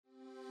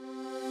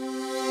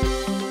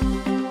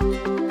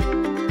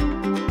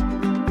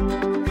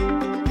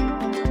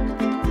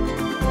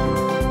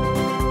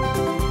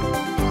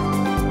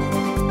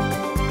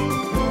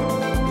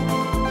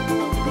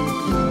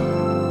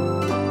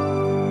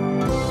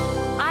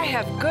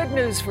have good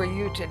news for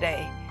you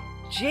today.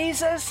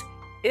 Jesus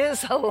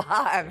is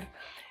alive.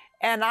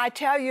 And I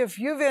tell you, if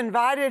you've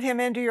invited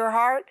him into your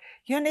heart,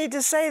 you need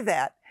to say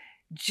that.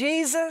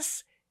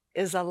 Jesus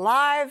is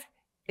alive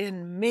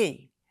in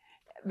me.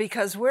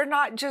 Because we're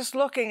not just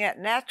looking at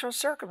natural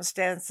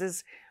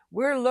circumstances,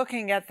 we're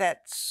looking at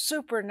that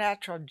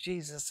supernatural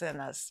Jesus in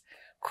us.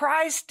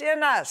 Christ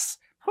in us,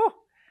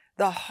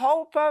 the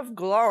hope of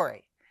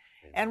glory.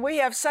 And we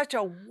have such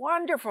a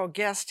wonderful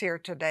guest here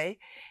today,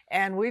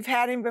 and we've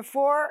had him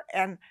before,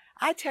 and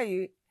I tell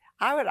you,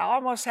 I would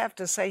almost have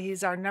to say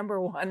he's our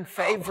 #1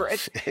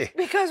 favorite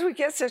because we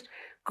get such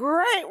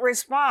great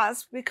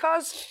response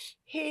because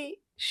he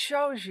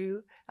shows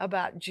you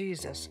about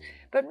Jesus.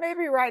 But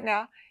maybe right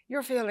now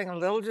you're feeling a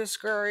little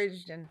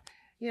discouraged and,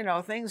 you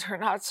know, things are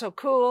not so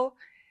cool.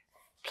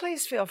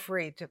 Please feel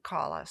free to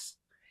call us.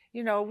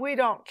 You know, we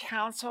don't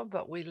counsel,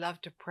 but we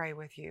love to pray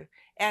with you.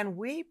 And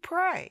we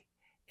pray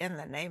in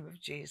the name of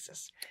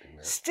Jesus.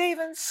 Amen.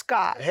 Stephen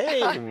Scott.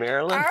 Hey,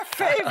 Marilyn. Our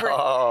favorite.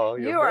 Oh,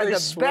 you are the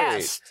sweet.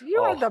 Best.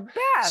 You are the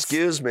best.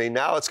 Excuse me.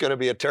 Now it's going to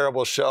be a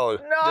terrible show.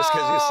 No, just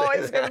you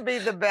say it's going to be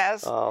the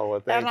best. Oh, well,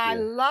 thank you. And I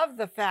you. love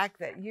the fact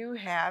that you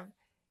have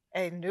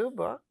a new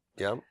book.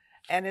 Yep.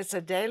 And it's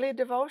a daily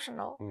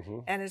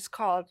devotional. And it's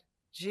called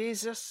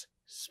Jesus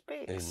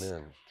Speaks.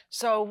 Amen.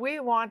 So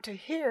we want to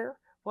hear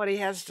what he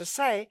has to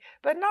say,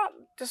 but not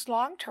just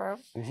long term,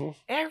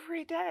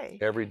 every day.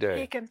 Every day.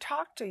 He can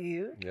talk to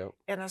you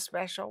in a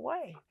special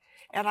way.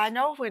 And I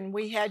know when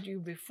we had you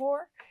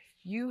before,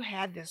 you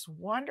had this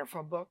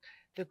wonderful book,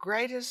 The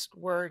Greatest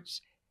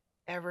Words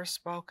Ever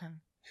Spoken.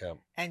 Yep.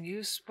 And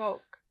you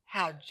spoke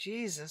how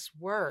Jesus'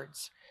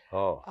 words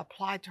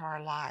apply to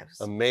our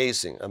lives.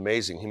 Amazing,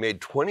 amazing. He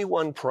made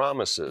 21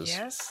 promises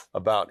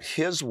about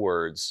his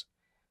words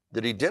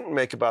that he didn't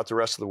make about the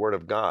rest of the Word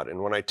of God.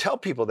 And when I tell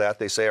people that,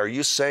 they say, are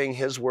you saying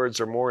his words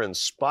are more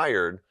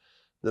inspired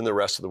than the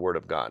rest of the Word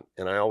of God?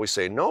 And I always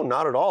say, no,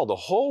 not at all. The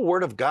whole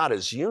Word of God,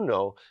 as you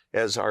know,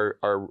 as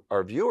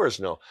our viewers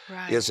know,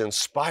 is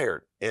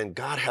inspired. And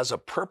God has a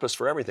purpose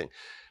for everything.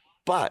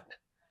 But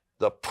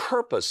the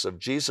purpose of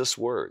Jesus'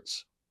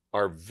 words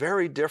are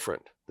very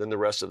different than the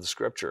rest of the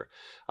Scripture.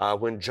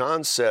 When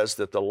John says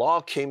that the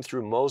law came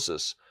through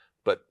Moses,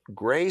 but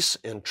grace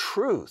and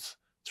truth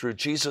through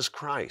Jesus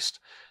Christ,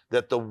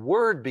 that the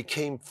Word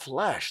became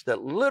flesh,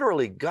 that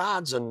literally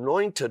God's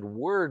anointed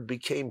Word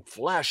became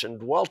flesh and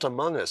dwelt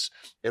among us,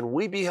 and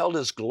we beheld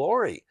his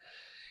glory.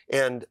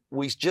 And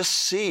we just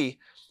see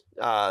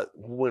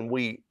when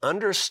we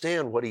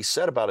understand what he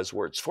said about his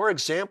words. For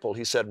example,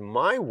 he said,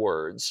 my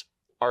words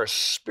are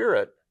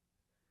spirit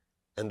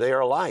and they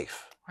are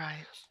life.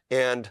 Right.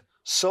 And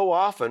so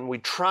often we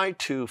try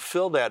to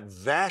fill that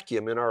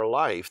vacuum in our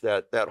life,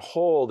 that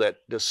hole, that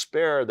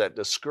despair, that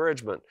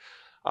discouragement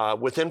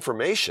with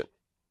information.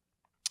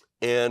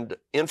 And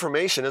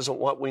information isn't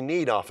what we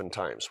need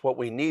oftentimes. What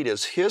we need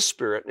is his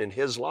spirit and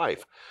his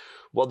life.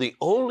 Well, the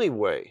only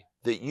way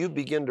that you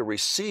begin to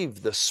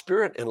receive the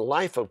spirit and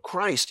life of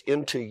Christ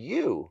into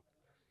you,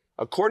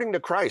 according to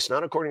Christ,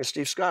 not according to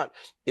Steve Scott,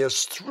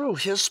 is through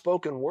his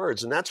spoken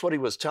words. And that's what he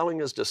was telling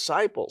his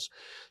disciples,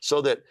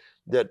 so that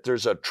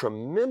there's a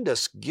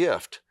tremendous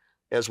gift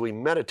as we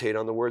meditate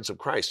on the words of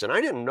Christ. And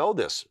I didn't know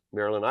this,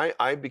 Marilyn.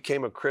 I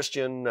became a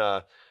Christian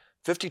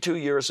 52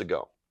 years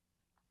ago.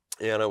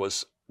 And I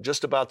was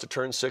just about to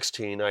turn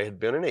 16. I had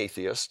been an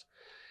atheist.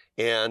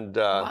 And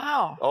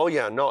wow. Oh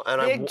yeah, no.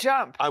 And big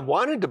jump. I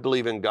wanted to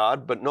believe in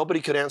God, but nobody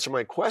could answer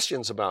my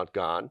questions about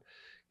God.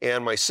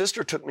 And my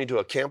sister took me to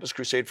a Campus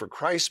Crusade for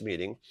Christ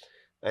meeting.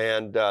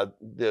 And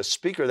the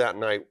speaker that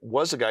night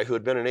was a guy who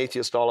had been an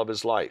atheist all of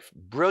his life,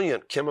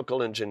 brilliant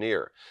chemical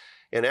engineer.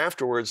 And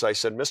afterwards I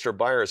said, Mr.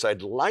 Byers,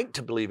 I'd like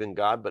to believe in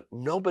God, but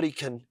nobody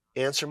can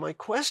answer my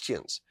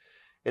questions.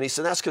 And he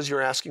said, that's because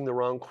you're asking the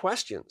wrong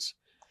questions.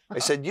 I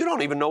said, you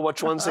don't even know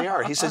which ones they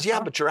are. He says, yeah,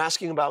 but you're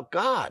asking about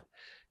God.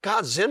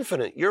 God's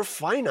infinite. You're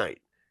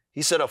finite.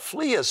 He said, a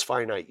flea is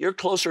finite. You're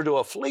closer to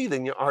a flea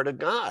than you are to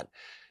God.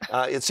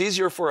 It's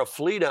easier for a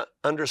flea to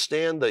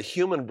understand the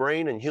human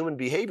brain and human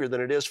behavior than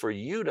it is for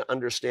you to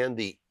understand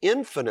the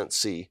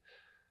infinity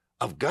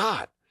of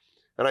God.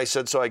 And I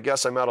said, so I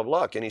guess I'm out of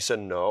luck. And he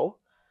said, no,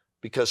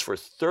 because for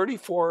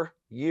 34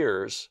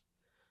 years,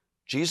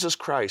 Jesus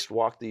Christ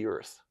walked the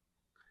earth.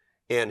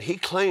 And he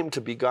claimed to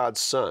be God's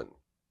son.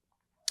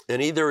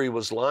 And either he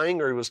was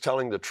lying or he was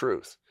telling the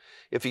truth.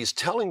 If he's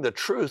telling the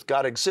truth,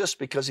 God exists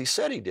because he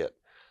said he did.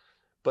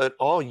 But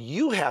all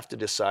you have to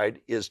decide,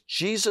 is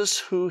Jesus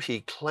who he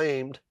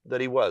claimed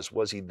that he was?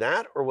 Was he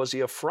that, or was he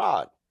a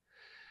fraud?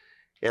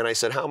 And I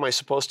said, how am I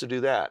supposed to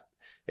do that?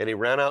 And he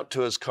ran out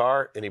to his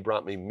car and he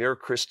brought me Mere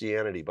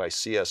Christianity by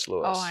C.S.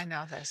 Lewis. Oh, I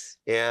know this.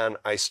 And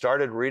I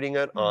started reading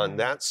it on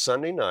that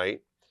Sunday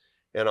night.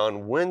 And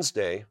on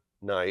Wednesday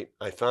night,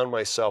 I found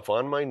myself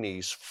on my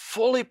knees,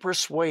 fully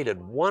persuaded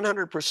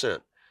 100%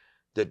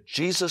 that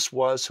Jesus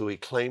was who he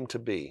claimed to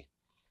be.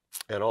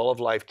 And all of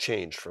life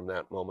changed from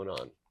that moment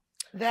on.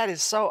 That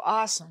is so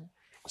awesome.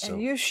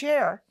 And you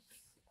share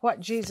what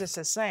Jesus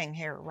is saying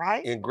here,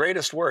 right? In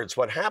greatest words,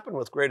 what happened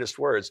with greatest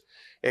words,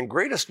 and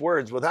greatest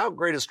words, without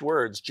greatest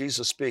words,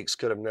 Jesus speaks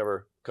could have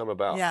never come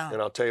about. Yeah.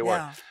 And I'll tell you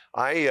what,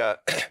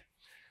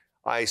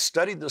 I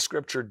studied the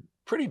scripture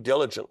pretty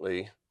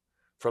diligently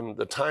from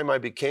the time I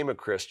became a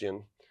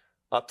Christian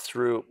up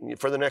through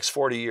for the next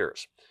 40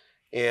 years.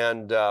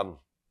 And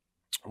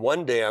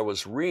one day I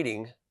was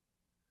reading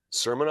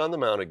Sermon on the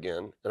Mount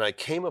again, and I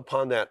came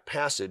upon that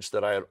passage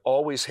that I had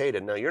always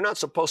hated. Now, you're not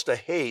supposed to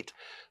hate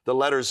the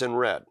letters in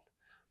red,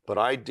 but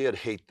I did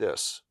hate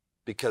this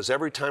because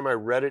every time I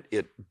read it,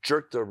 it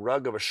jerked the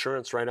rug of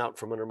assurance right out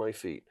from under my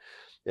feet.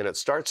 And it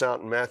starts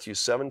out in Matthew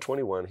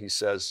 7:21. He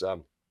says,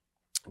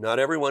 not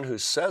everyone who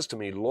says to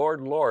me,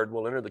 Lord, Lord,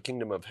 will enter the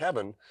kingdom of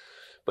heaven,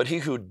 but he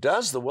who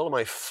does the will of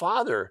my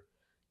Father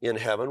in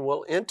heaven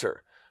will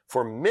enter.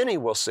 For many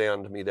will say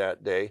unto me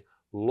that day,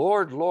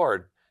 Lord,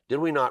 Lord, did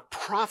we not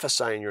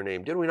prophesy in your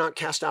name? Did we not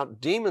cast out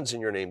demons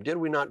in your name? Did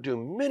we not do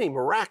many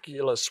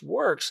miraculous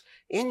works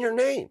in your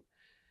name?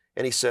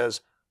 And he says,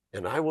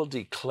 and I will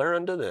declare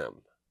unto them,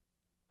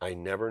 I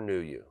never knew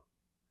you.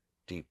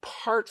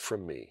 Depart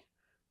from me,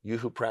 you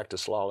who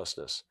practice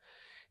lawlessness.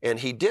 And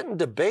he didn't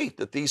debate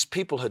that these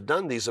people had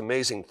done these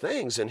amazing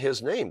things in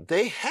his name.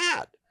 They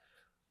had,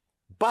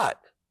 but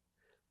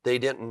they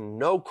didn't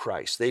know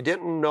Christ. They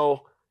didn't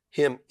know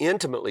him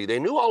intimately. They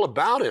knew all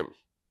about him,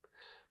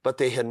 but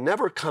they had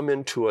never come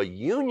into a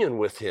union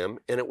with him,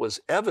 and it was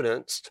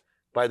evidenced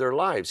by their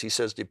lives. He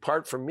says,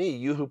 depart from me,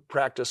 you who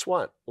practice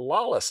what?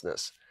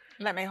 Lawlessness.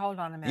 Let me hold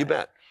on a minute. You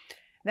bet.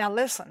 Now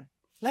listen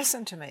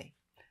to me.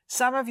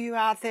 Some of you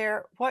out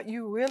there, what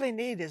you really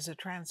need is a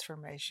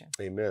transformation.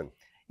 Amen.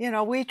 You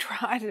know, we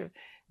try to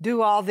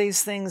do all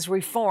these things,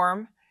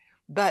 reform,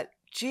 but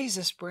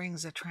Jesus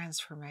brings a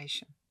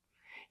transformation.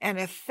 And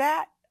if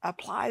that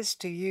applies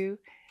to you,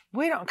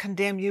 we don't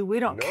condemn you, we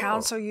don't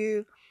counsel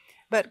you,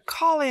 but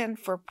call in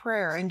for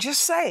prayer and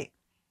just say,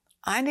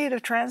 I need a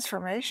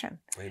transformation.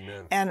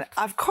 Amen. And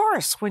of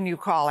course, when you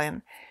call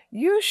in,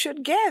 you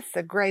should get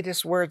the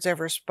greatest words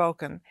ever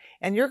spoken.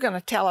 And you're going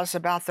to tell us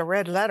about the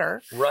red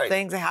letter,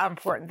 things, how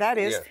important that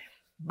is. Yeah.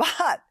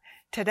 But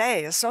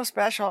today is so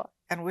special,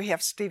 and we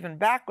have Stephen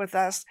back with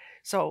us,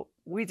 so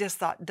we just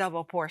thought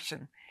double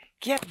portion.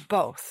 Get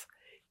both.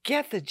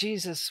 Get the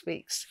Jesus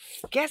Speaks.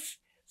 Get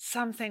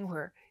something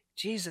where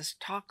Jesus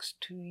talks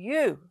to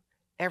you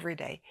every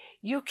day.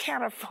 You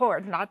can't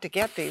afford not to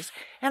get these.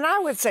 And I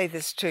would say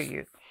this to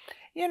you.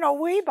 You know,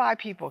 we buy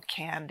people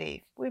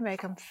candy. We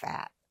make them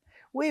fat.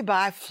 We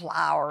buy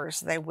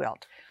flowers. They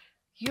wilt.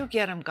 You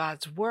get them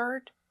God's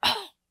Word.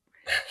 Oh,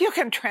 you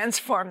can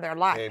transform their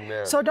life.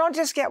 Amen. So don't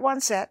just get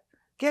one set.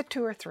 Get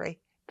 2 or 3.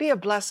 Be a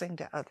blessing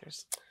to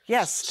others.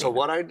 Yes, Stephen.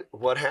 So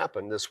what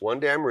happened, this one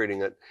day I'm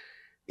reading it,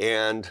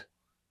 and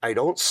I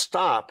don't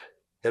stop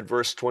at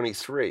verse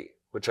 23,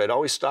 which I'd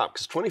always stop,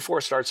 because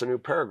 24 starts a new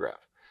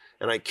paragraph.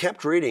 And I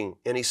kept reading,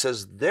 and he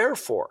says,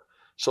 therefore.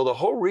 So the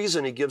whole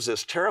reason he gives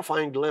this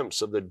terrifying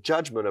glimpse of the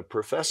judgment of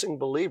professing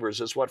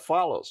believers is what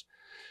follows.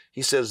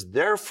 He says,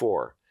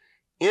 therefore,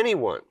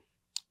 anyone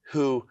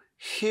who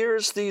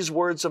hears these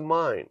words of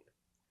mine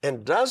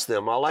and does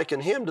them, I'll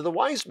liken him to the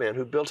wise man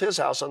who built his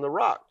house on the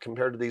rock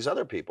compared to these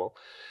other people.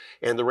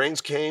 And the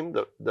rains came,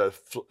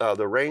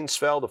 the rains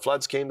fell, the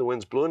floods came, the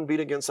winds blew and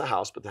beat against the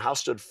house, but the house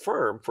stood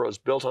firm, for it was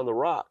built on the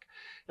rock.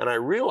 And I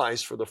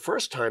realized for the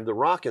first time the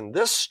rock in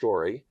this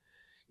story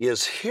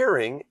is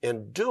hearing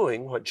and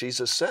doing what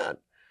Jesus said.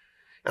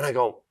 And I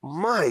go,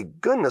 my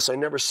goodness, I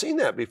never seen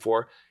that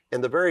before.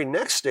 And the very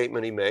next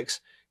statement he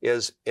makes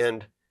is,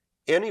 and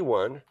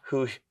anyone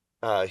who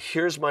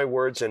hears my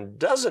words and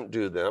doesn't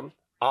do them,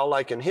 I'll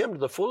liken him to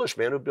the foolish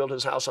man who built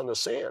his house on the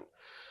sand.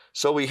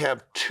 So we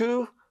have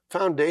 2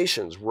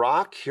 foundations: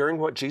 rock, hearing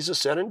what Jesus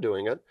said and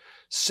doing it;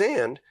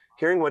 sand,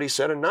 hearing what he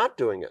said and not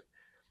doing it.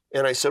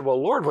 And I said,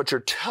 well, Lord, what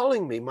you're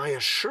telling me, my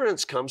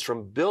assurance comes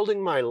from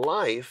building my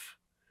life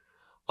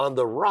on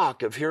the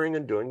rock of hearing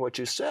and doing what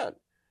you said.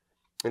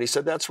 And he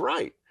said, that's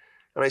right.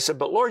 And I said,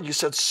 but Lord, you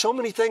said so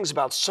many things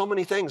about so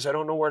many things, I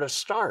don't know where to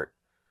start.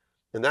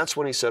 And that's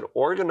when he said,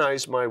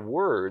 organize my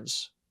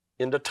words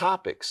into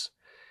topics.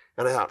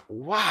 And I thought,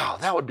 wow,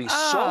 that would be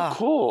so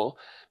cool,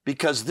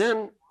 because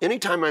then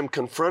anytime I'm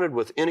confronted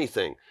with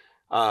anything,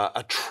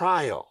 a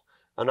trial,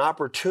 an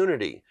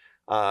opportunity,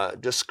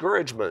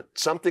 discouragement,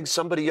 something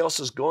somebody else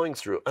is going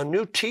through, a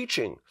new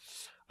teaching,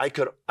 I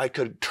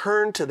could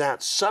turn to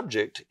that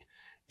subject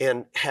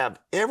and have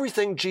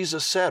everything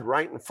Jesus said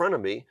right in front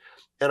of me,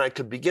 and I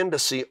could begin to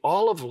see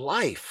all of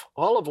life,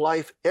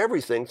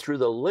 everything through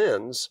the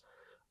lens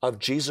of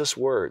Jesus'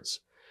 words.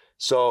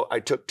 So I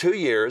took 2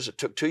 years, it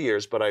took 2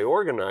 years, but I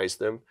organized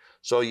them.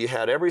 So you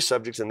had every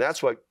subject, and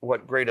that's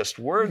what Greatest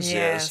Words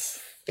is.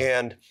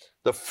 And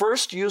the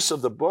first use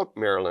of the book,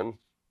 Marilyn,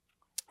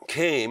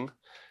 came,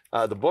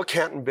 the book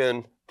hadn't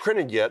been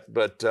printed yet,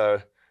 but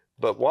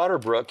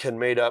Waterbrook had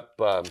made up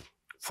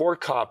 4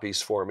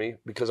 copies for me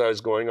because I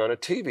was going on a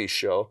TV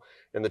show,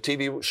 and the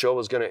TV show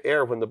was going to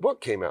air when the book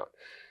came out.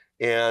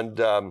 And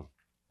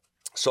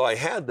so I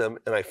had them,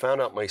 and I found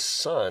out my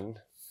son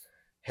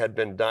had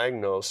been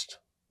diagnosed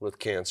with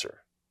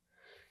cancer.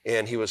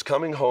 And he was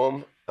coming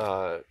home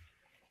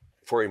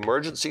for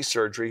emergency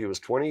surgery. He was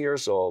 20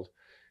 years old,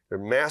 a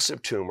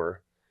massive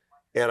tumor.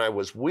 And I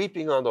was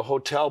weeping on the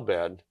hotel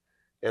bed.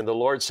 And the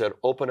Lord said,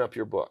 open up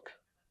your book.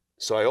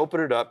 So I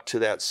opened it up to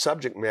that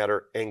subject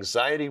matter,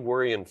 anxiety,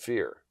 worry, and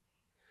fear.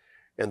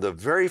 And the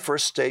very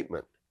first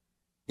statement,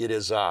 it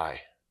is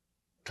I.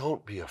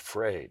 Don't be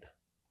afraid.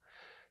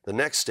 The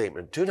next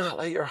statement, do not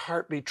let your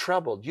heart be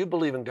troubled. You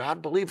believe in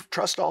God,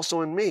 trust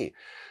also in me.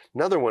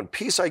 Another one,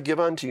 peace I give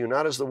unto you,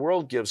 not as the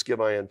world gives, give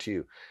I unto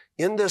you.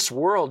 In this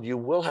world you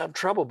will have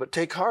trouble, but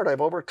take heart,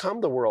 I've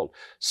overcome the world.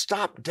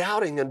 Stop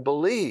doubting and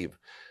believe.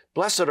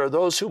 Blessed are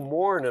those who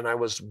mourn, and I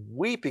was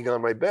weeping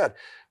on my bed,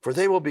 for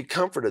they will be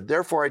comforted.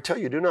 Therefore I tell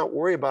you, do not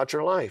worry about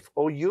your life.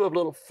 Oh, you have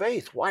little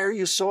faith. Why are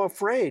you so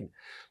afraid?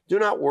 Do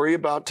not worry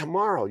about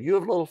tomorrow. You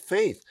have little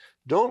faith.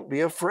 Don't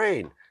be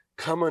afraid.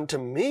 Come unto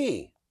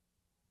me,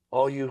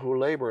 all you who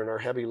labor and are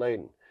heavy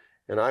laden,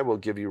 and I will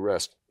give you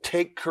rest.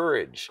 Take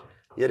courage.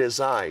 It is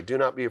I. Do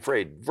not be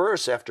afraid.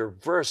 Verse after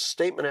verse,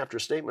 statement after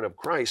statement of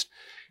Christ.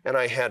 And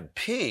I had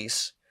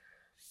peace.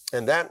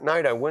 And that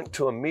night I went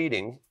to a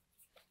meeting,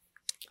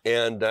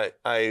 and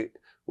I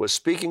was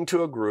speaking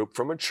to a group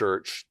from a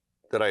church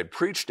that I had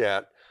preached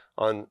at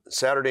on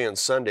Saturday and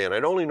Sunday. And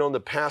I'd only known the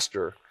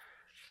pastor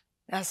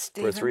now,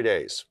 Stephen, for 3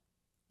 days.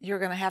 You're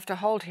going to have to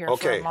hold here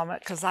for a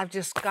moment, because I've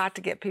just got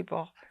to get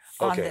people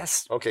on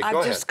this. Okay, go I've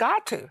ahead. just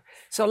got to.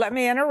 So let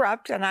me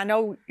interrupt, and I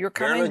know you're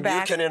coming Marilyn,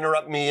 back. you can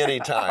interrupt me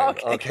anytime.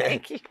 Okay.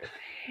 Thank you.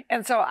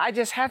 And so I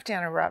just have to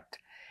interrupt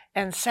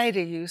and say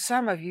to you,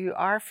 some of you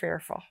are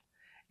fearful,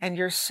 and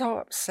you're so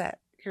upset.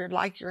 You're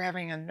like you're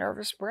having a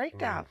nervous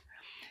breakdown.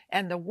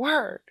 And the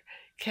Word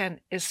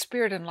is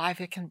spirit and life.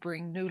 It can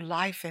bring new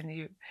life in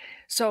you.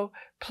 So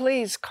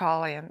please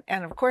call in.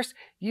 And of course,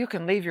 you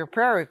can leave your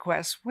prayer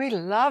requests. We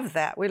love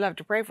that. We love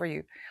to pray for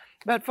you.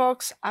 But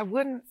folks, I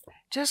wouldn't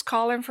just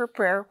call in for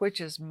prayer,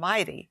 which is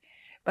mighty,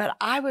 but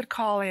I would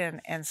call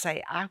in and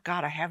say, I've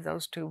got to have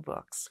those 2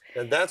 books.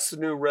 And that's the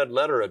new red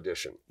letter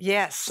edition.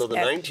 Yes. So the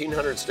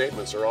 1900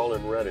 statements are all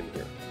in red in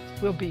here.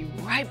 We'll be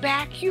right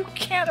back. You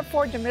can't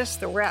afford to miss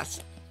the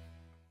rest.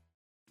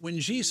 When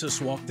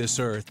Jesus walked this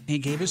earth, he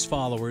gave his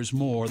followers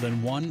more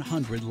than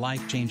 100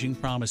 life-changing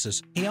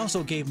promises. He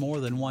also gave more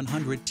than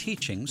 100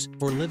 teachings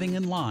for living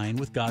in line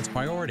with God's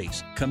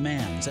priorities,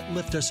 commands that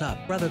lift us up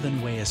rather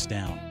than weigh us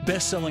down.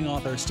 Best-selling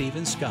author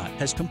Stephen Scott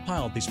has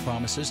compiled these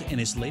promises in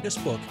his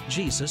latest book,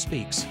 Jesus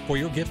Speaks. For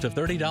your gift of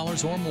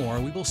 $30 or more,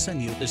 we will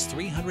send you this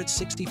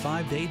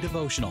 365-day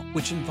devotional,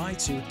 which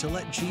invites you to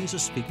let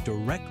Jesus speak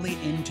directly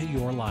into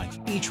your life.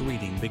 Each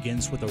reading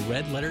begins with a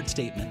red-lettered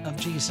statement of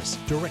Jesus,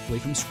 directly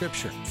from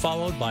Scripture,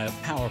 followed by a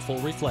powerful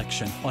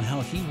reflection on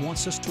how he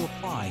wants us to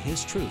apply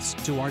his truths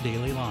to our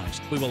daily lives.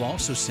 We will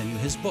also send you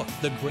his book,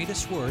 The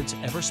Greatest Words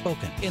Ever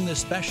Spoken. In this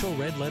special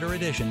red letter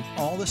edition,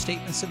 all the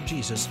statements of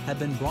Jesus have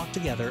been brought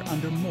together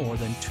under more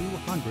than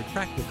 200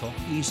 practical,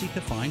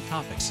 easy-to-find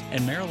topics.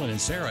 And Marilyn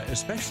and Sarah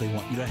especially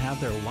want you to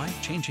have their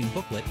life-changing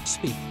booklet,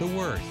 Speak the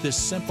Word. This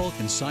simple,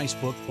 concise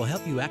book will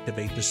help you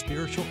activate the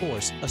spiritual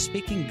force of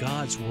speaking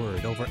God's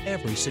Word over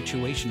every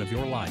situation of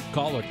your life.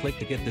 Call or click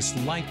to get this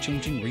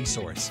life-changing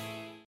resource.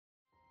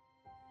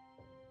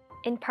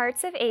 In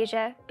parts of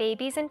Asia,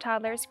 babies and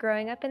toddlers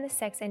growing up in the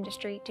sex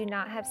industry do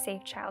not have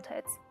safe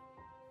childhoods.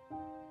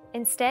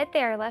 Instead,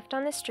 they are left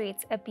on the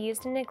streets,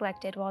 abused and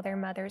neglected while their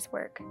mothers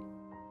work.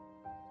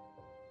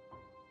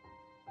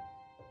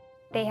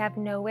 They have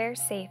nowhere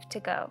safe to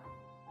go.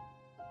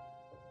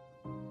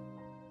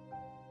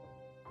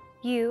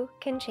 You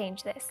can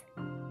change this.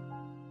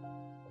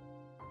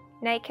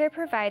 Night Care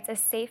provides a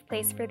safe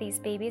place for these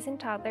babies and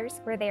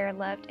toddlers where they are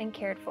loved and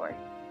cared for.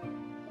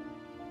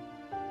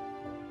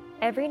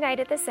 Every night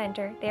at the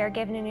center, they are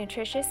given a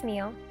nutritious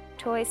meal,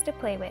 toys to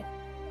play with,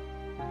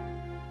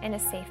 and a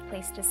safe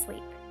place to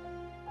sleep.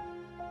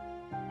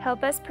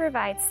 Help us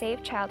provide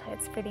safe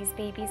childhoods for these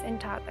babies and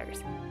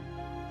toddlers.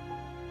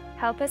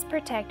 Help us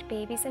protect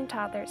babies and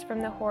toddlers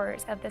from the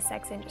horrors of the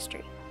sex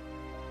industry.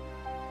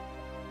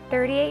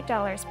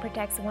 $38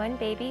 protects one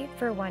baby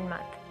for 1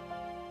 month.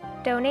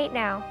 Donate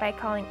now by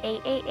calling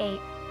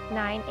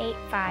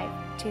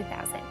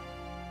 888-985-2000.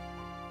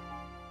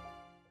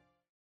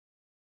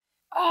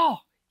 Oh,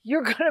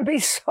 you're going to be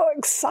so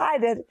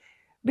excited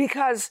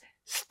because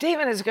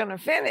Stephen is going to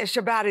finish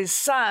about his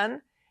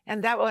son,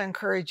 and that will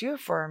encourage you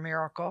for a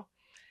miracle.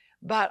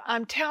 But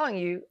I'm telling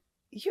you,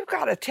 you've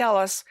got to tell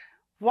us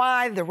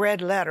why the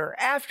red letter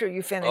after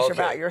you finish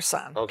about your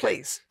son,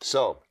 please.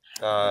 So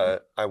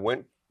I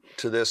went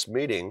to this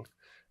meeting,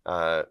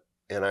 and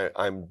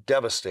I'm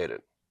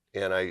devastated.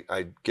 And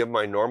I give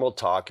my normal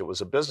talk. It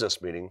was a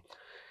business meeting.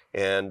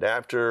 And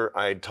after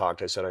I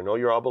talked, I said, I know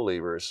you're all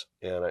believers,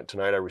 and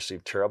tonight I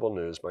received terrible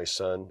news. My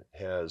son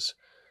has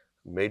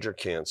major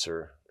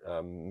cancer,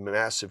 a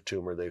massive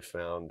tumor they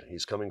found.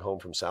 He's coming home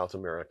from South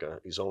America.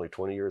 He's only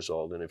 20 years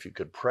old, and if you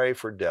could pray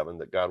for Devin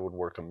that God would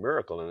work a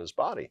miracle in his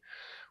body.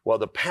 Well,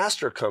 the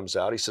pastor comes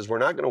out. He says, we're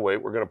not going to wait.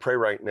 We're going to pray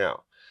right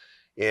now.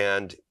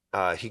 And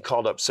he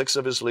called up 6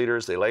 of his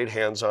leaders. They laid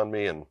hands on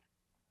me, and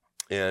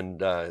And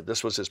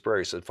this was his prayer.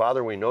 He said,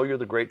 Father, we know you're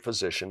the great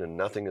physician and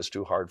nothing is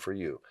too hard for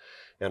you.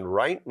 And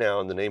right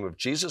now, in the name of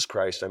Jesus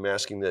Christ, I'm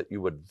asking that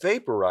you would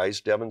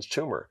vaporize Devin's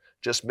tumor.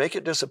 Just make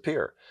it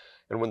disappear.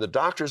 And when the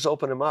doctors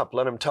open him up,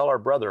 let him tell our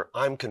brother,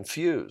 I'm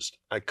confused.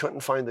 I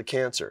couldn't find the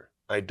cancer.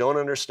 I don't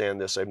understand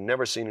this. I've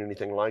never seen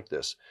anything like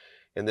this.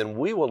 And then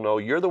we will know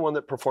you're the one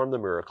that performed the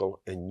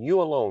miracle and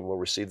you alone will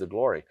receive the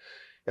glory.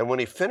 And when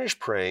he finished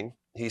praying,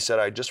 he said,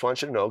 I just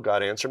want you to know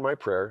God answered my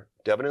prayer.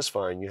 Devin is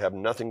fine. You have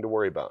nothing to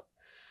worry about.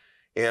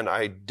 And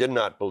I did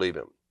not believe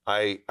him.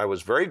 I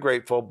was very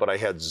grateful, but I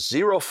had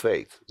zero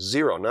faith,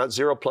 zero, not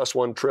 0 +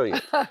 1 trillion,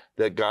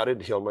 that God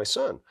had healed my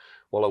son.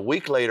 Well, a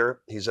week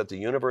later, he's at the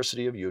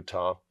University of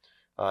Utah.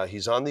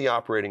 He's on the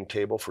operating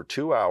table for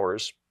 2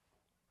 hours.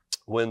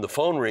 When the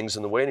phone rings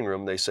in the waiting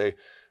room, they say,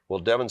 well,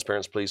 Devin's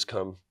parents, please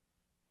come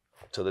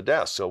to the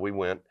desk. So we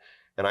went,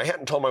 and I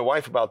hadn't told my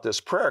wife about this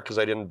prayer because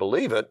I didn't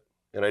believe it.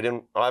 And I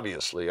didn't,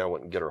 obviously, I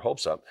wouldn't get her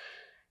hopes up.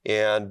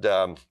 And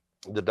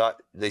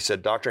they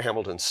said, Dr.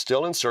 Hamilton's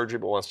still in surgery,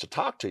 but wants to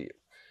talk to you.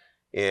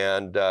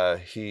 And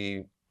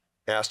he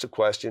asked a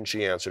question,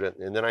 she answered it.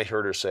 And then I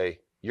heard her say,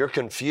 you're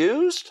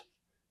confused?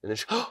 And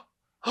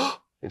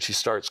then she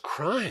starts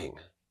crying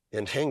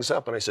and hangs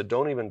up. And I said,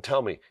 don't even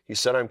tell me. He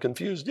said, I'm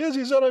confused. Yes,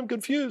 he said, I'm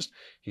confused.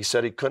 He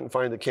said he couldn't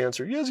find the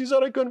cancer. Yes, he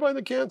said, I couldn't find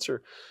the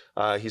cancer.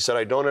 He said,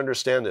 I don't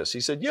understand this.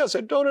 He said, yes,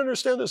 I don't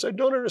understand this. I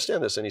don't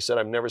understand this. And he said,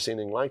 I've never seen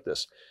anything like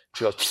this.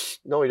 She goes,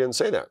 no, he didn't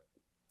say that.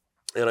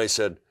 And I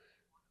said,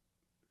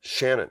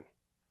 Shannon,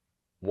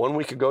 1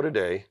 week ago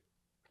today,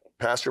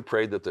 Pastor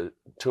prayed that the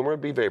tumor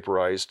would be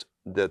vaporized,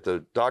 that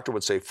the doctor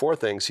would say 4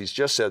 things. He's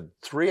just said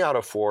 3 out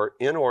of 4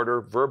 in order,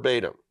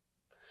 verbatim.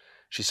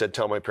 She said,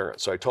 tell my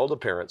parents. So I told the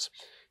parents.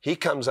 He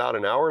comes out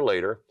an hour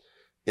later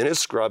in his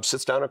scrub,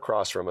 sits down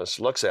across from us,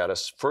 looks at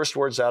us, first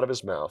words out of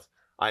his mouth,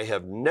 I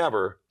have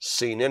never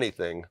seen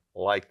anything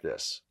like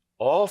this.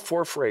 All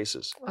 4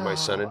 phrases. My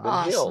son had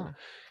been healed.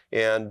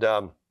 And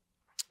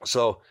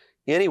so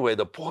anyway,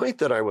 the point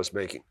that I was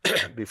making,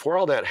 before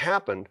all that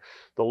happened,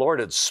 the Lord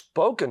had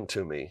spoken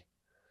to me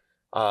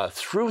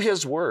through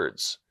his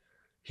words.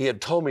 He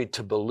had told me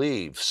to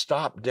believe,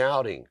 stop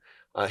doubting.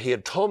 He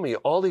had told me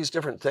all these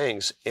different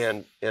things,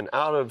 and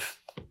out of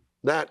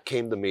that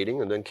came the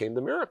meeting, and then came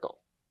the miracle.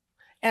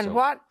 And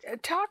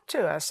talk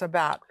to us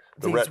about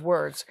these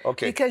words.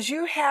 Okay. Because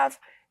you have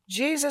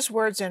Jesus'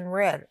 words in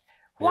red.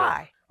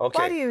 Why? Yeah. Okay.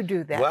 Why do you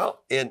do that?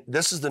 Well,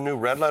 this is the new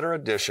red letter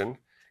edition.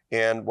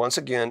 And once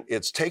again,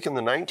 it's taken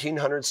the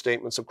 1900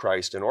 statements of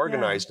Christ and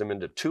organized them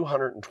into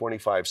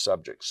 225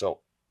 subjects. So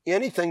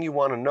anything you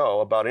want to know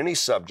about any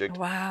subject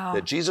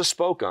that Jesus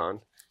spoke on,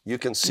 you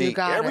can see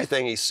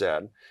everything he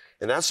said.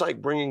 And that's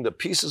like bringing the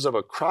pieces of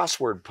a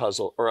crossword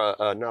puzzle, or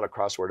not a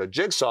crossword, a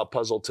jigsaw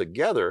puzzle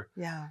together.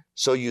 Yeah.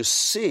 So you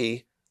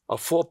see a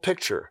full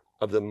picture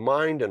of the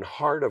mind and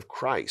heart of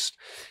Christ.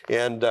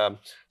 And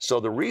so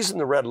the reason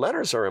the red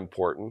letters are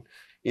important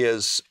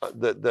is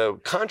the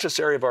conscious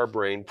area of our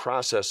brain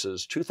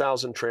processes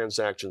 2,000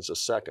 transactions a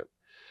second.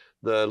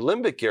 The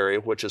limbic area,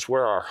 which is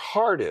where our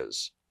heart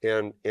is,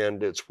 and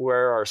it's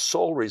where our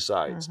soul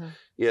resides,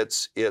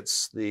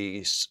 it's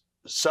the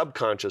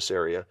subconscious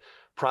area,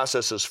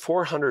 processes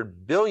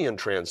 400 billion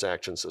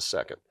transactions a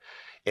second.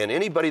 And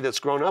anybody that's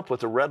grown up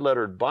with a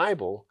red-lettered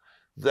Bible,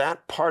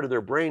 that part of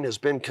their brain has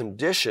been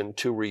conditioned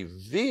to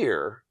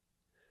revere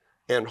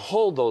and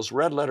hold those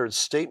red-lettered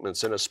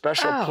statements in a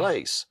special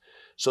place.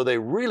 So they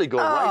really go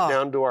right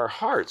down to our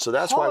heart. So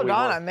that's why we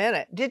Hold on a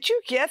minute. Did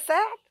you get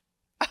that?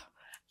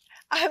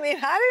 I mean,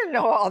 I didn't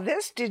know all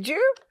this. Did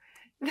you?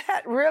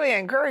 That really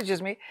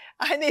encourages me.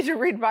 I need to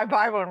read my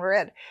Bible in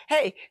red.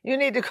 Hey, you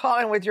need to call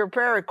in with your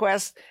prayer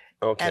requests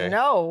and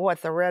know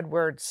what the red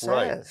word says.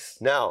 Right.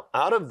 Now,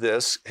 out of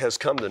this has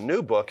come the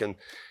new book.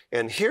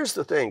 And here's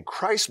the thing.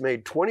 Christ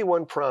made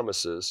 21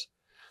 promises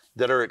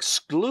that are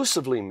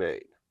exclusively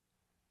made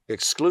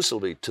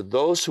to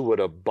those who would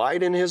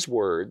abide in his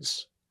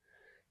words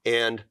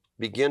and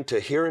begin to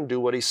hear and do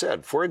what he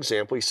said. For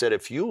example, he said,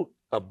 if you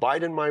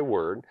abide in my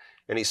word,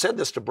 and he said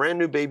this to brand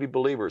new baby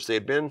believers. They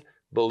had been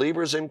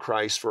believers in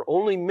Christ for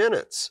only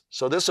minutes.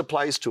 So this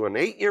applies to an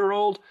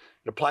 8-year-old.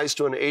 It applies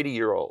to an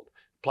 80-year-old.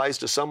 It applies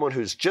to someone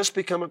who's just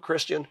become a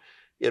Christian.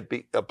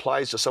 It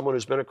applies to someone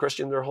who's been a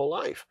Christian their whole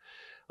life.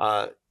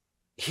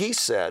 He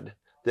said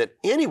that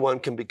anyone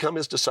can become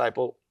his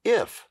disciple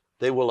if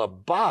they will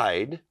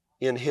abide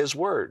in his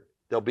word.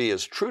 They'll be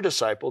his true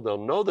disciple. They'll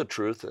know the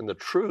truth, and the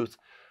truth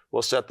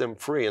will set them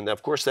free. And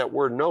of course, that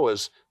word know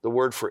is the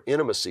word for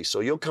intimacy. So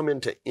you'll come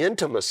into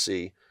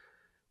intimacy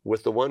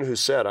with the one who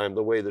said, I am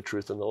the way, the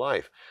truth, and the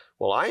life.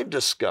 Well, I've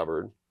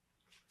discovered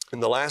in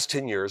the last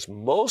 10 years,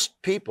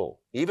 most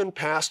people, even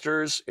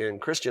pastors and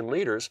Christian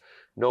leaders,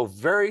 know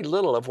very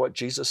little of what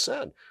Jesus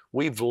said.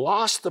 We've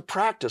lost the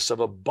practice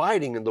of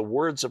abiding in the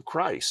words of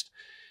Christ.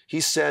 He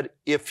said,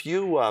 he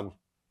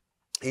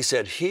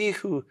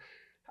who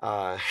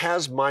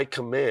has my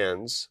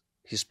commands,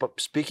 he's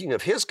speaking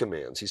of his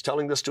commands. He's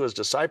telling this to his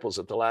disciples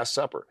at the Last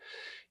Supper.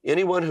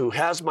 Anyone who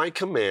has my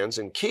commands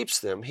and keeps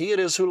them, he it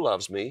is who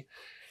loves me.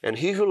 And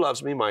he who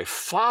loves me, my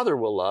Father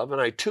will love, and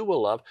I too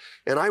will love,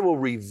 and I will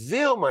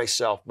reveal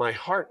myself, my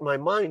heart, my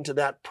mind to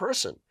that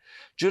person.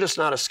 Judas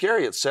not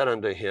Iscariot said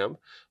unto him,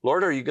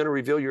 Lord, are you going to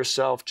reveal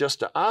yourself just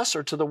to us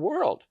or to the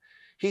world?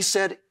 He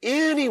said,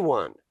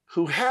 anyone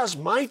who has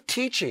my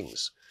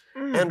teachings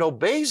and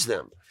obeys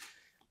them,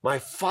 my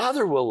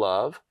Father will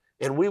love,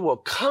 and we will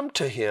come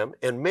to him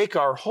and make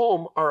our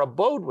home, our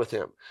abode with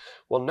him.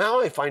 Well, now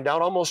I find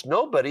out almost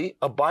nobody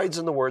abides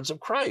in the words of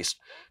Christ.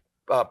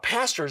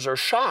 Pastors are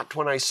shocked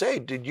when I say,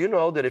 did you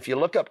know that if you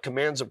look up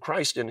commands of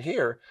Christ in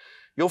here,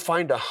 you'll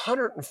find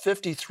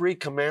 153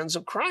 commands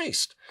of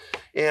Christ.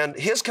 And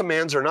his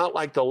commands are not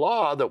like the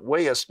law that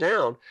weigh us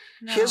down.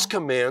 No. His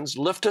commands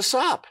lift us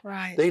up.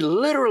 Right. They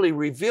literally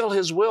reveal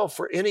his will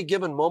for any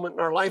given moment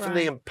in our life, and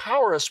they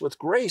empower us with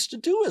grace to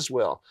do his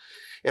will.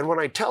 And when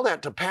I tell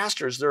that to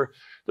pastors,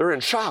 they're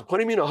in shock. What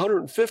do you mean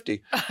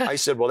 150? I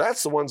said, well,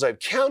 that's the ones I've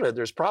counted.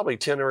 There's probably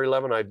 10 or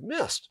 11 I've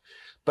missed.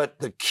 But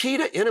the key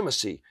to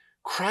intimacy,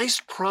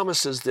 Christ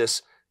promises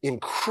this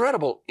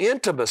incredible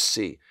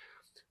intimacy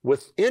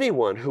with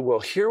anyone who will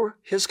hear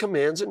his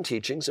commands and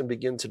teachings and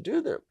begin to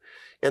do them.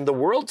 And the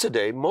world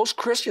today, most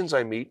Christians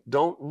I meet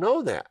don't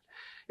know that.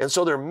 And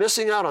so they're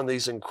missing out on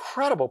these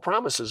incredible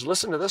promises.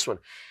 Listen to this one.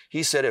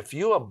 He said, if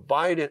you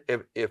abide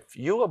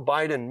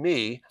in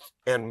me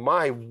and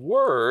my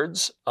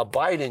words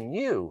abide in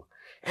you,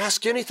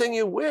 ask anything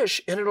you wish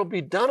and it'll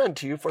be done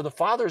unto you, for the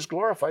Father is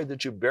glorified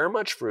that you bear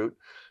much fruit,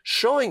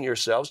 showing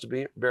yourselves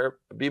to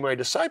be my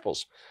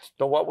disciples.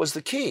 But what was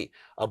the key?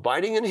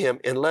 Abiding in him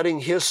and letting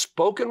his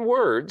spoken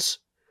words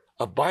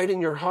abide in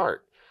your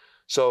heart.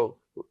 So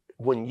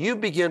when you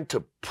begin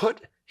to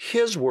put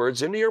his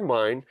words into your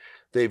mind,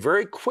 they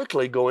very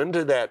quickly go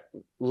into that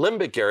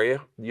limbic area,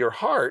 your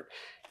heart,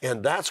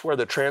 and that's where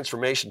the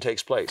transformation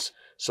takes place.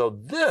 So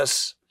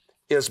this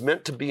is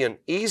meant to be an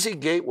easy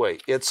gateway.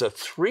 It's a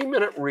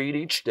 3-minute read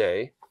each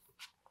day,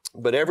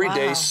 but every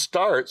day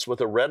starts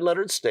with a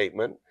red-lettered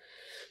statement.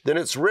 Then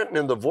it's written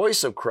in the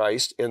voice of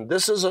Christ, and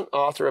this is an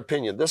author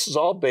opinion. This is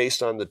all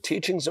based on the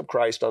teachings of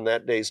Christ on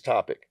that day's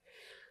topic.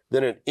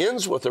 Then it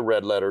ends with a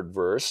red-lettered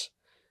verse,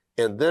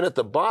 and then at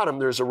the bottom,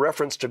 there's a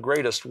reference to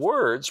greatest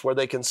words where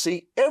they can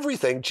see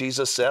everything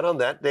Jesus said on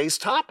that day's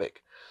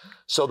topic.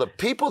 So the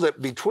people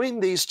that between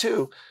these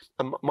two,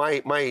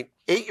 my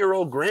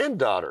 8-year-old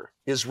granddaughter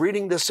is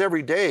reading this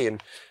every day.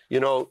 And,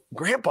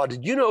 Grandpa,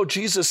 did you know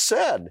Jesus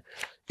said?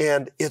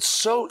 And it's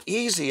so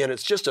easy, and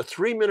it's just a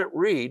 3-minute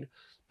read,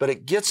 but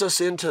it gets us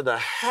into the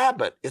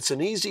habit. It's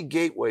an easy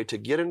gateway to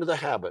get into the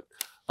habit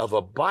of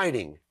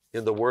abiding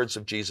in the words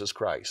of Jesus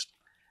Christ.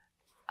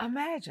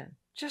 Imagine.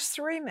 Just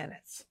 3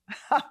 minutes.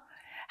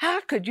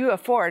 How could you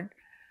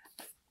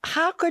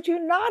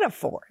not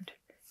afford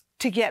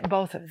to get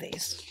both of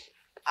these?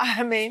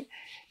 I mean,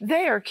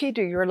 they are key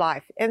to your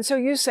life. And so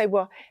you say,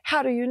 well,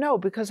 how do you know?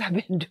 Because I've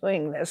been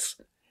doing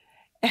this.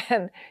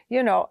 And,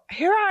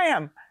 here I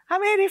am.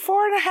 I'm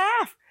 84 and a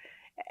half.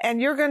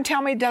 And you're going to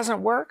tell me it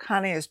doesn't work?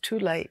 Honey, it's too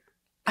late.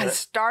 I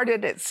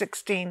started at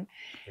 16.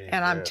 Amen.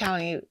 And I'm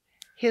telling you,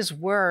 his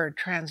word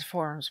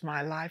transforms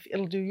my life.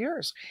 It'll do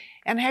yours.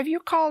 And have you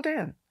called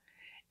in?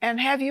 And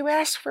have you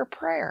asked for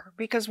prayer?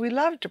 Because we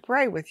love to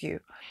pray with you.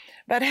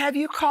 But have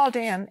you called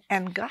in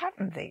and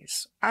gotten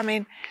these? I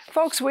mean,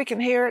 folks, we can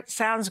hear it,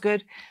 sounds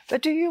good,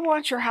 but do you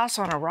want your house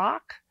on a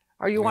rock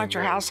or you want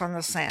your house on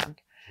the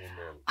sand?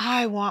 Amen.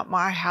 I want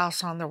my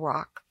house on the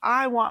rock.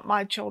 I want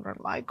my children,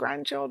 my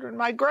grandchildren,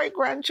 my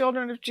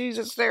great-grandchildren, if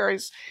Jesus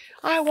tarries,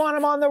 I want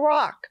them on the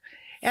rock.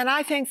 And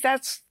I think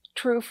that's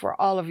true for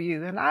all of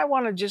you. And I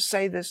want to just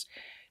say this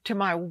to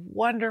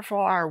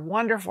our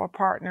wonderful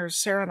partners.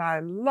 Sarah and I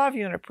love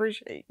you and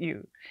appreciate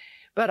you.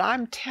 But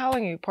I'm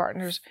telling you,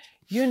 partners,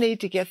 you need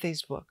to get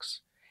these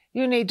books.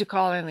 You need to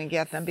call in and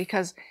get them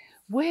because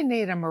we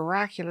need a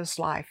miraculous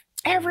life.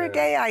 Every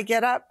day I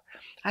get up,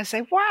 I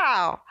say,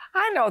 wow,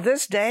 I know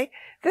this day.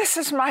 This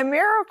is my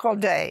miracle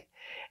day.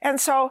 And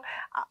so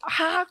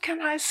how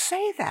can I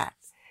say that?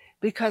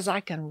 Because I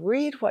can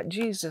read what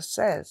Jesus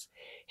says.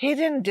 He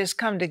didn't just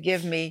come to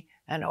give me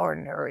an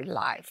ordinary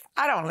life.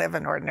 I don't live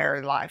an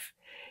ordinary life.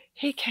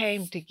 He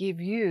came to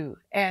give you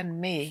and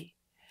me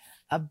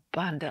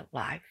abundant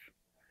life.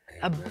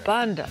 Amen.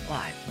 Abundant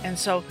life. And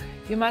so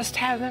you must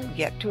have them,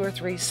 get 2 or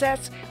 3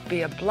 sets,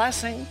 be a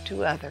blessing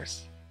to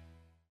others.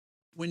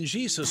 When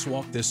Jesus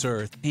walked this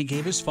earth, he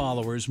gave his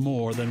followers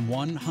more than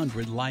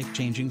 100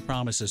 life-changing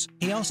promises.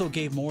 He also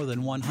gave more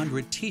than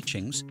 100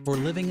 teachings for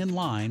living in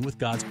line with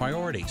God's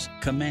priorities,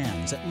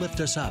 commands that lift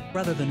us up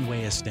rather than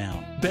weigh us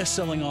down.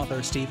 Best-selling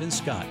author Stephen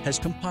Scott has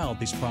compiled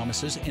these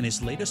promises in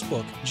his latest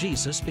book,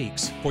 Jesus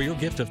Speaks. For your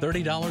gift of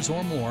 $30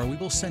 or more, we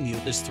will send you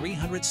this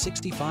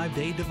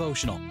 365-day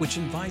devotional, which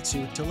invites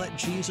you to let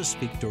Jesus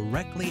speak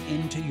directly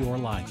into your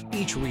life.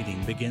 Each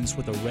reading begins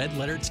with a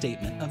red-lettered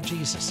statement of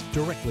Jesus,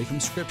 directly from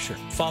Scripture.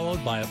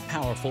 followed by a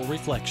powerful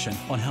reflection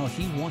on how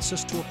He wants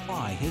us to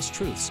apply His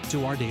truths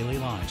to our daily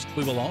lives.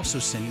 We will also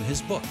send you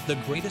His book, The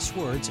Greatest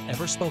Words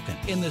Ever Spoken.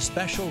 In this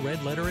special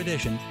red letter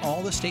edition,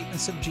 all the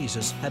statements of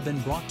Jesus have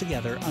been brought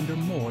together under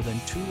more than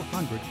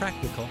 200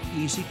 practical,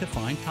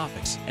 easy-to-find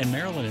topics. And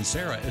Marilyn and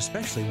Sarah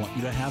especially want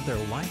you to have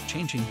their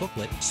life-changing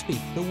booklet,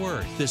 Speak the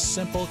Word. This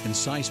simple,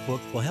 concise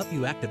book will help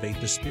you activate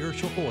the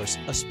spiritual force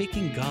of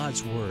speaking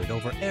God's Word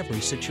over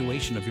every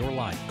situation of your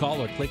life.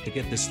 Call or click to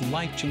get this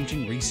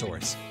life-changing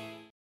resource.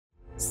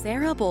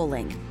 Sarah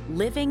Bowling,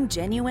 Living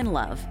Genuine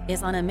Love,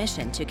 is on a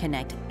mission to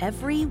connect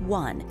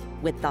everyone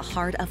with the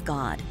heart of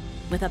God.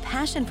 With a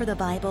passion for the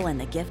Bible and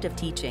the gift of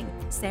teaching,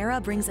 Sarah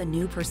brings a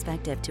new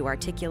perspective to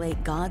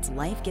articulate God's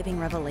life-giving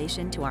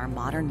revelation to our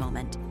modern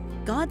moment.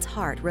 God's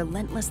heart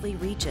relentlessly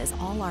reaches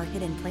all our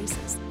hidden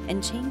places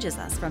and changes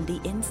us from the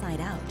inside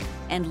out.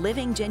 And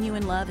Living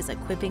Genuine Love is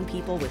equipping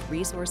people with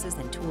resources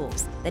and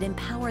tools that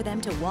empower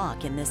them to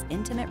walk in this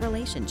intimate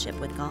relationship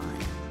with God.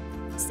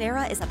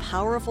 Sarah is a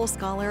powerful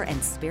scholar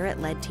and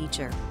spirit-led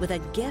teacher with a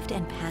gift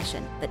and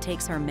passion that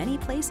takes her many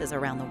places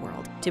around the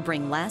world to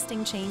bring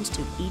lasting change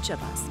to each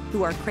of us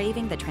who are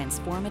craving the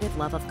transformative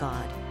love of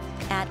God.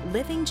 At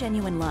Living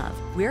Genuine Love,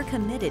 we're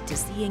committed to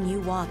seeing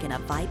you walk in a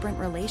vibrant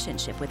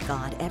relationship with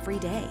God every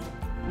day.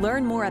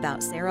 Learn more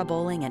about Sarah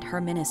Bowling and her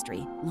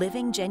ministry,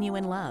 Living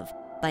Genuine Love,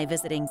 by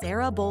visiting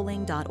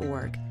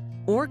sarahbowling.org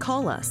or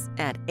call us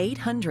at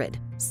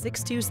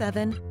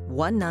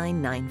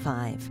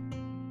 800-627-1995.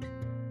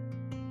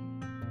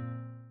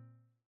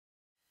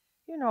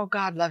 You know,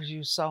 God loves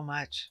you so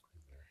much.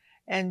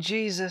 And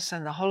Jesus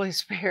and the Holy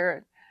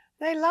Spirit,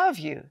 they love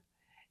you.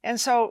 And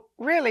so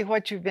really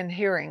what you've been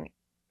hearing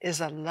is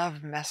a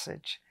love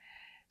message.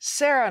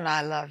 Sarah and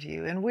I love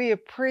you, and we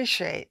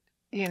appreciate,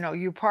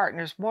 you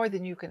partners more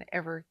than you can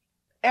ever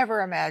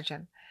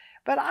imagine.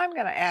 But I'm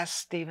going to ask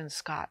Stephen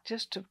Scott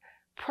just to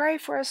pray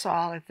for us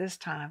all at this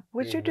time.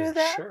 Would you do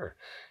that? Sure.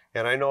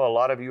 And I know a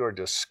lot of you are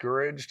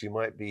discouraged. You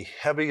might be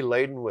heavy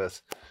laden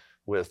with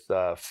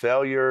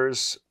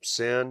failures,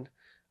 sin.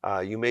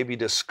 You may be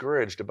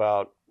discouraged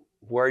about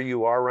where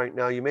you are right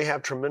now. You may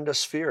have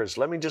tremendous fears.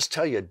 Let me just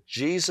tell you,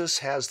 Jesus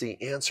has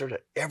the answer to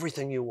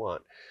everything you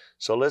want.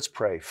 So let's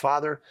pray.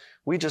 Father,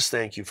 we just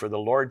thank you for the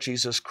Lord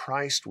Jesus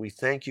Christ. We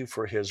thank you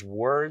for His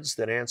words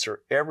that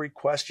answer every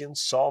question,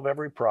 solve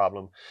every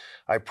problem.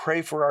 I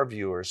pray for our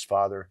viewers,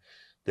 Father,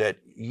 that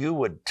you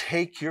would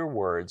take your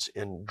words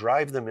and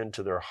drive them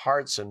into their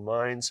hearts and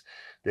minds,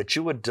 that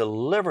you would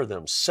deliver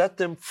them, set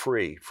them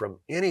free from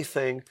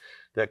anything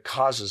that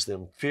causes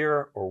them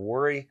fear or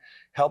worry.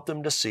 Help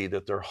them to see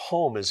that their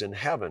home is in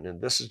heaven,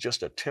 and this is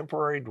just a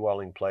temporary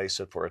dwelling place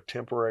and for a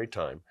temporary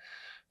time.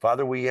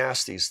 Father, we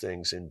ask these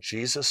things in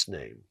Jesus'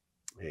 name.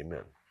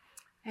 Amen.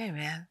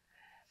 Amen.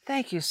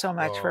 Thank you so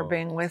much for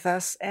being with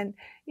us. And,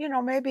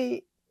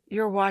 maybe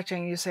you're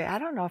watching, you say, I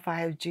don't know if I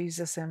have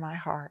Jesus in my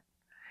heart.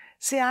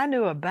 See, I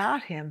knew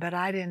about Him, but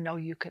I didn't know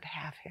you could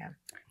have Him.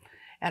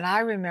 And I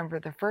remember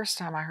the first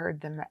time I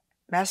heard the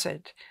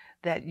message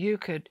that you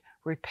could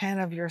repent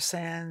of your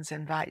sins,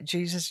 invite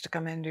Jesus to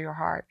come into your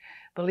heart,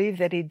 believe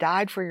that He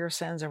died for your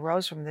sins and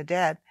rose from the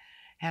dead,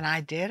 and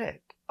I did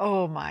it.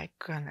 Oh my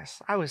goodness,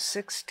 I was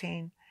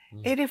 16,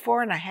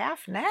 84 and a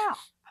half now.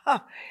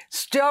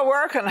 Still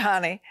working,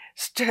 honey,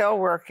 still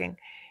working.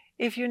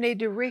 If you need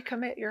to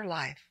recommit your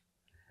life,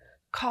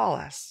 call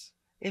us.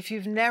 If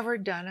you've never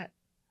done it,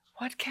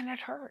 what can it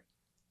hurt?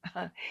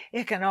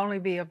 It can only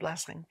be a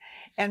blessing.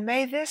 And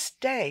may this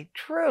day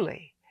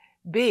truly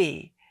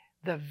be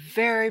the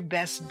very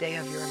best day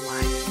of your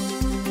life.